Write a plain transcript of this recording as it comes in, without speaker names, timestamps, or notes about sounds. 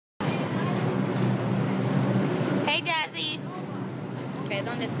Hey, Jazzy. Okay,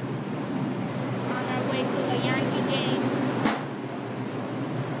 don't listen. On our way to the Yankee game.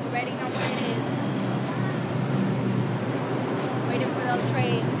 You already know what it is. Waiting for the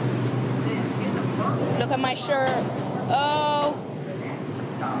trade. Look at my shirt. Oh.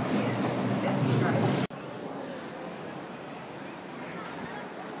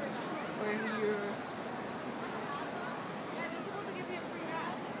 We're here.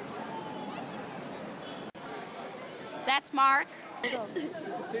 That's Mark. Yo,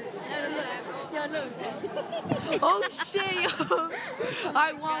 look. Oh shit, yo.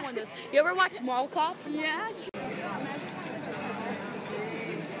 I want one of those. You ever watch Mall Cop? Yeah.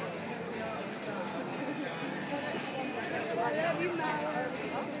 I love you,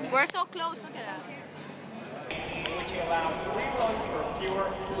 Mom. We're so close, look at that. Which allowed 3 runs or fewer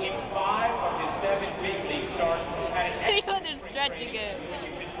in 5 of his 7 big league starts. Had an They're stretching it. which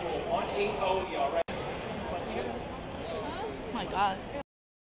you can score 1.80 already. Oh my god.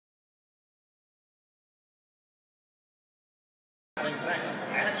 At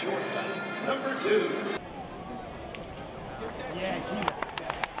shortstop, number 2. Yeah.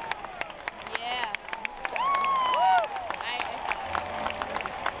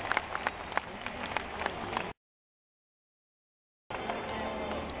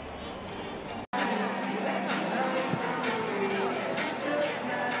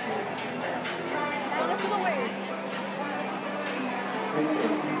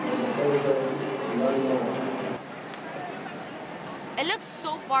 It looks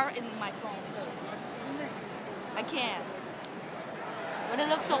so far in my phone. I can't. But it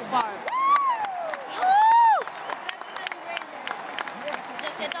looks so far.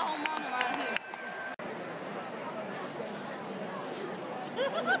 Just hit the home run around here.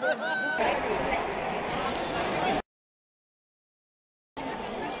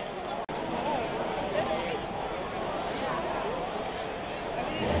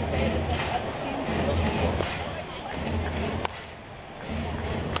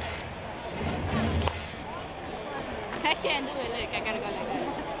 I can't do it. Look, I gotta go like that.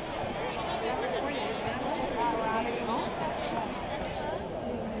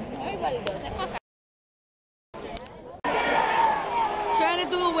 Everybody does. Fuck. Trying to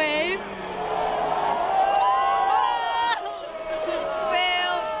do a wave.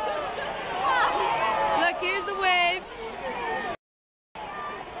 Fail. Look, here's the wave.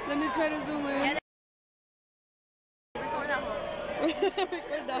 Let me try to zoom in. Record out.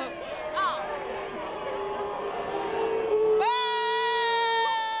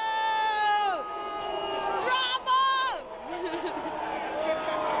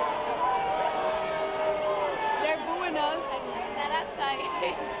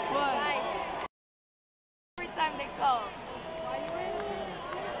 What? Every time they go.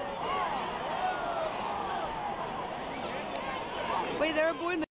 Wait, they were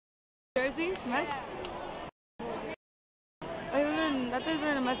born in the jersey? Mets? Yeah. I thought they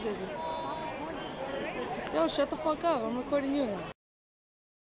were in a Mets jersey. Yo, shut the fuck up. I'm recording you now.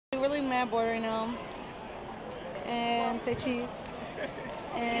 I'm really mad bored right now. And say cheese.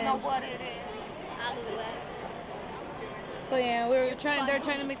 And you know what it is. I'll do that. So yeah, they're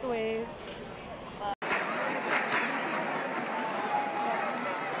trying to make the wave.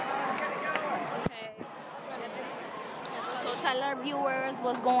 Okay. So tell our viewers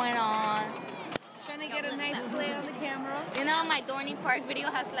what's going on. Trying to get a nice play on the camera. You know, my Dorney Park video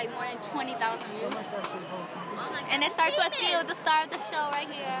has like more than 20,000 views. And it starts with you, the star of the show right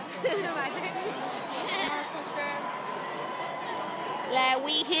here. Like,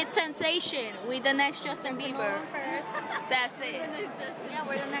 we hit sensation. We the next Justin Bieber. That's it. Yeah,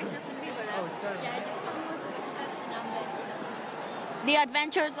 we're the next Justin Bieber. The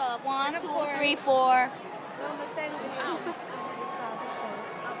Adventures of 1, 2, 3, 4.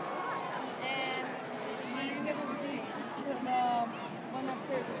 And she's gonna be the one up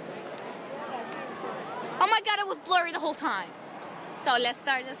here. Oh my god, it was blurry the whole time. So let's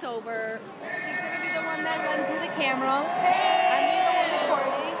start this over. She's gonna be the one that runs with the camera. I'm the one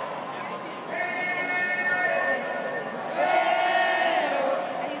recording.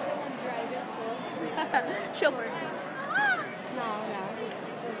 And he's the one driving. Chauffeur. No.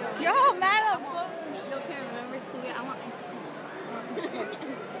 Yo, madam. Yo, Karen, remember Stewie? I want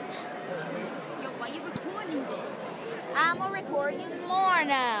Yo, why are you recording this? I'm gonna record you more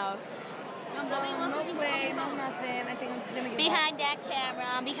now. No play, no nothing. I think I'm just gonna get behind that camera.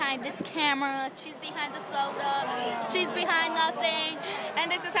 I'm behind this camera. She's behind the soda. She's behind nothing.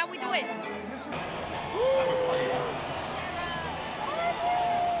 And this is how we do it.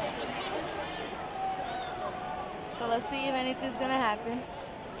 So let's see if anything's gonna happen.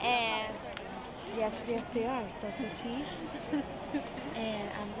 And Yes, yes, they are. So it's the chief. And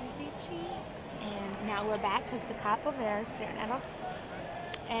I'm going to say chief. And now we're back because the cop over there is staring at us.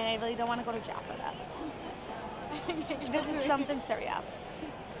 And I really don't want to go to jail for that. This is something serious.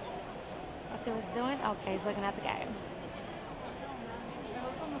 Let's see what he's doing. Okay, he's looking at the game. I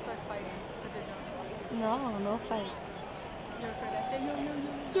hope someone starts fighting, but they're not. No, no fights. You're afraid that shit?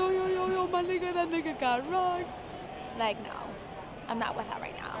 Yo, my nigga, that nigga got rocked. Like, no. I'm not with her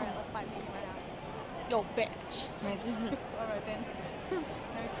right now. Alright, let's fight me right now. Yo, bitch. Alright then.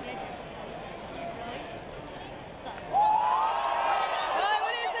 Next.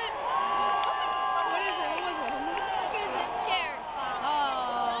 What is it? What is it? What was it? I'm scared.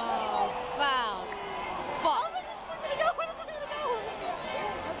 Oh, foul. Fuck.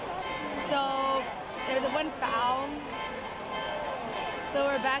 So, there's one foul. So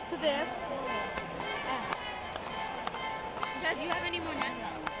we're back to this. Judge, do you have any more nuts?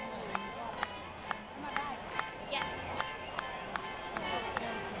 Yeah.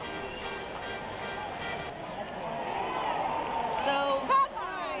 So,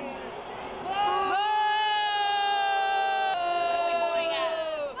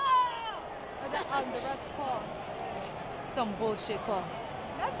 The ref's call. some bullshit call.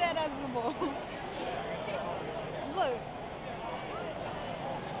 Not that as the ball. Look.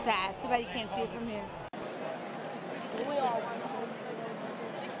 Sad. Too bad you can't see it from here. We all want to hold.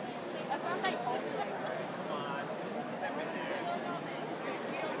 That sounds like home.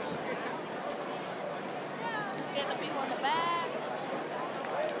 Just get the people in the back.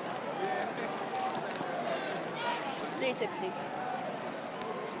 360.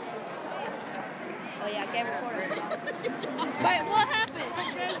 Oh yeah, get recorded. Wait, what happened?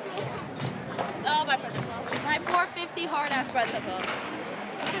 Oh, my pretzel. My 450 hard ass pretzel.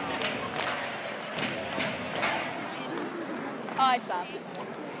 Oh, I stopped.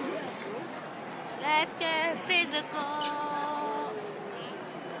 Let's get physical.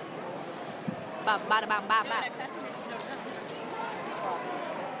 Bam, bada, bam, bam, bam.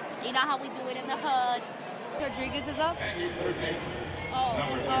 You know how we do it in the hood. Rodriguez is up? Oh,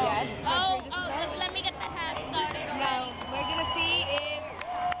 Yes. just let me get the hat started. No, we're gonna see if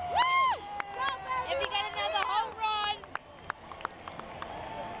If you get another home run.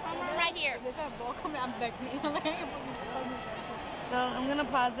 Home run right here. there's a ball coming, I'm begging. So I'm gonna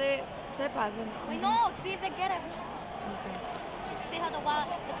pause it. Should I pause it? Wait, no, see if they get it. Okay. See how the crowd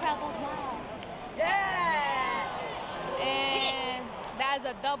goes wild. Yeah. And that's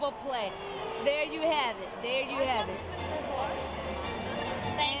a double play. There you have it. There you have it.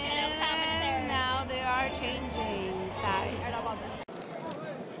 Thank you, little And commentary. now they are changing sides.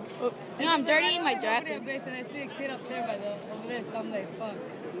 You know, I'm dirty in my jacket. And I see a kid up there by the over there, so I'm like, fuck.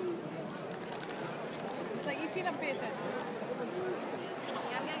 It's like you cannot pay attention.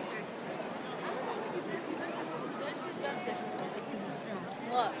 Yeah, I'm getting thirsty. This shit does get you thirsty because it's strong.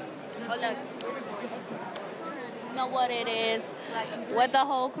 Look. Oh, look. You know what it is. With the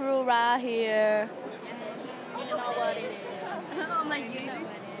whole crew right here. You know what it is. I'm like, you know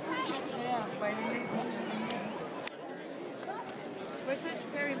what it is. Yeah, we're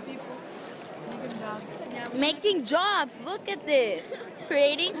such caring people. Making jobs. Making jobs. Look at this.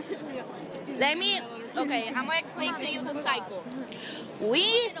 Creating. Let me. Okay, I'm gonna explain to you the cycle.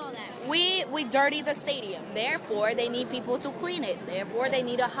 We dirty the stadium. Therefore, they need people to clean it. Therefore, they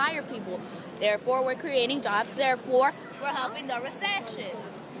need to hire people. Therefore, we're creating jobs. Therefore, we're helping the recession.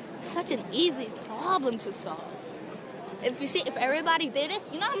 Such an easy problem to solve. If everybody did this,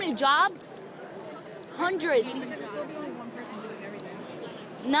 you know how many jobs? Hundreds. There'll still be only one person doing everything.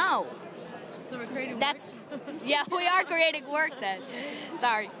 No. So we're creating That's, yeah, we are creating work then.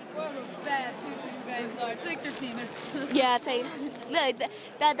 Sorry. what a bad people you guys are. Take your peanuts. Yeah, look,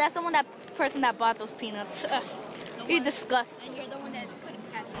 that's the one person that bought those peanuts. He's disgusting. And you're the one that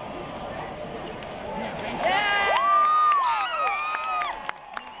couldn't catch it.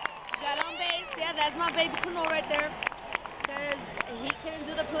 Got on base. Yeah, that's my baby Kuno right there. Because he couldn't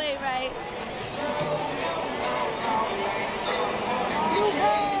do the play right.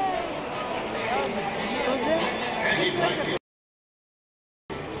 Who's it?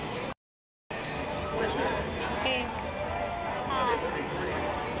 Hey.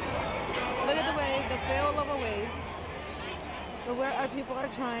 Look at the wave, the fail of a wave. But where our people are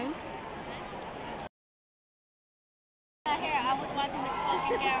trying. Here, I was watching the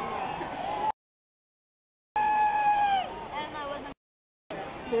fucking camera. And I wasn't.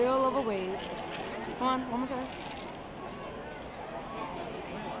 Fail of a wave. Come on, one more time.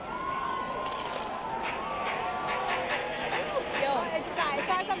 Yo, it's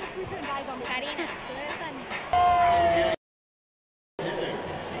guys on the future and guys on the Karina, tú eres tan...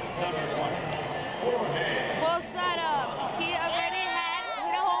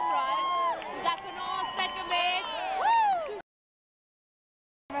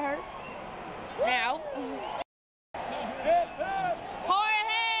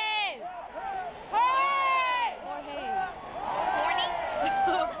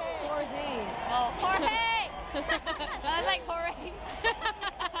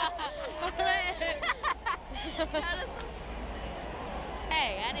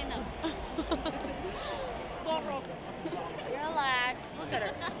 Relax. Look at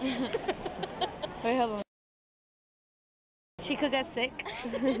her. Wait, hold on. She could get sick.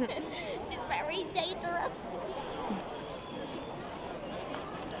 She's very dangerous.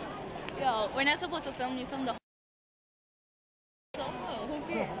 Yo, we're not supposed to film. You film the. So who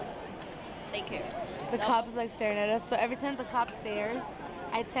cares? They care. The cop is like staring at us, so every time the cop stares,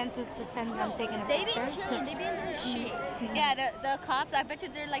 I tend to pretend I'm taking a They picture. be chilling. They be in their shit. Yeah, the cops. I bet you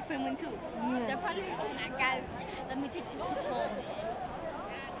they're like filming too. Yeah. They're probably like, oh my god, let me take this home.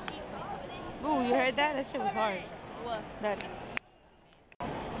 Ooh, you heard that? That shit was hard. What? That.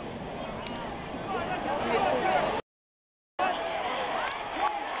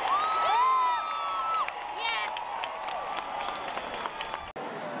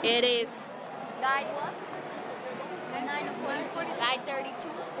 It is 9 what? 9:32.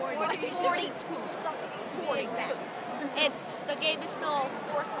 42. 42. It's the game is still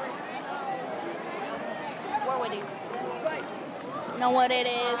 4-3. We're winning. Know what it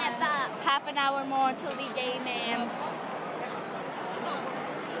is? Half an hour more until the game ends.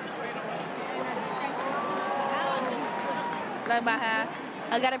 Like my hat.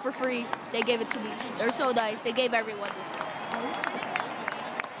 I got it for free. They gave it to me. They're so nice. They gave everyone this.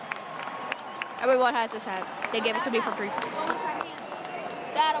 Everyone has this hat. They gave it to me for free.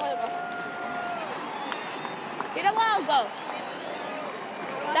 Dad, I want to go. You know what? I'll go.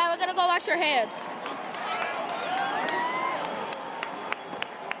 Dad, we're gonna go wash your hands.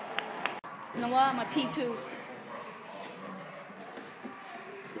 You know what? I'm a P2.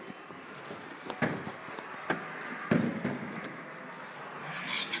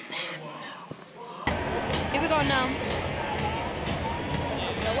 Here we go now.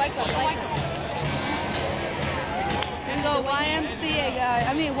 The white girl. Here we go, YMCA guy.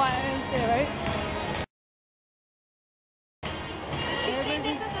 I mean YMCA, right? She thinks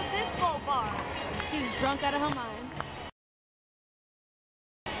this is a disco bar. She's drunk out of her mind.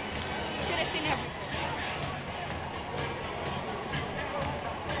 Should have seen her before.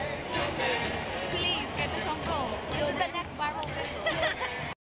 Please get this on film. This is the next viral video.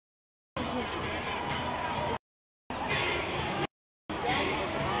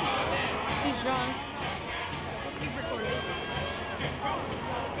 She's drunk. Just keep recording.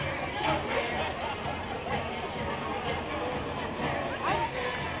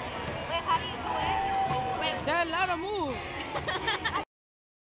 Wait, how do you do it? Wait. They're allowed to move.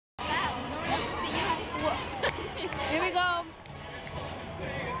 Here we go.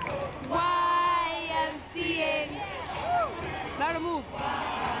 YMCA. Allowed to move.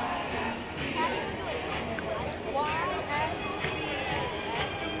 How do you do it?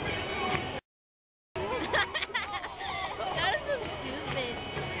 That is so stupid.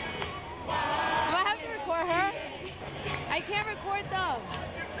 Do I have to record her? I can't record them.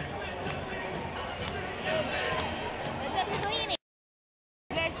 They're just cleaning.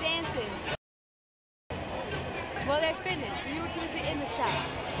 They're dancing. Well, they're finished. You were too busy in the shop.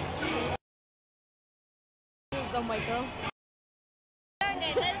 Go, Michael.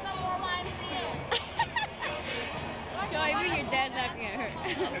 There's no more YMCA. No, even your dad's not gonna hurt.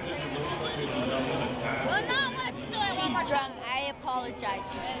 No, I want to do it. She's drunk. I apologize.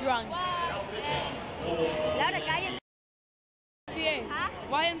 She's drunk. Laura, cállate. YMCA. Huh?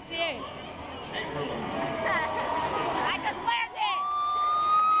 YMCA. I just learned it.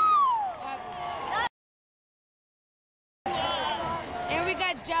 And we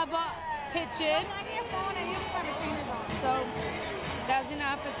got Jabba pitching. So that's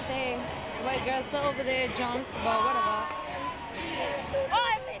enough for today. White girl's still over there drunk, but whatever. Oh,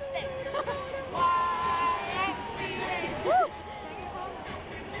 I missed it.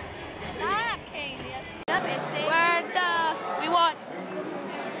 Stop, Kaylee. I missed it. We won.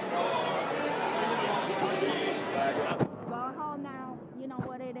 Going home now. You know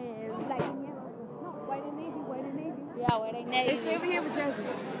what it is. Black and yellow. No, white and navy. Yeah, white and navy. It's over here with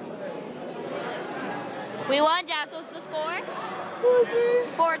Jasmine. We won, Jazz. What's the score?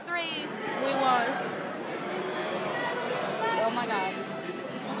 4-3. We won. Oh my God.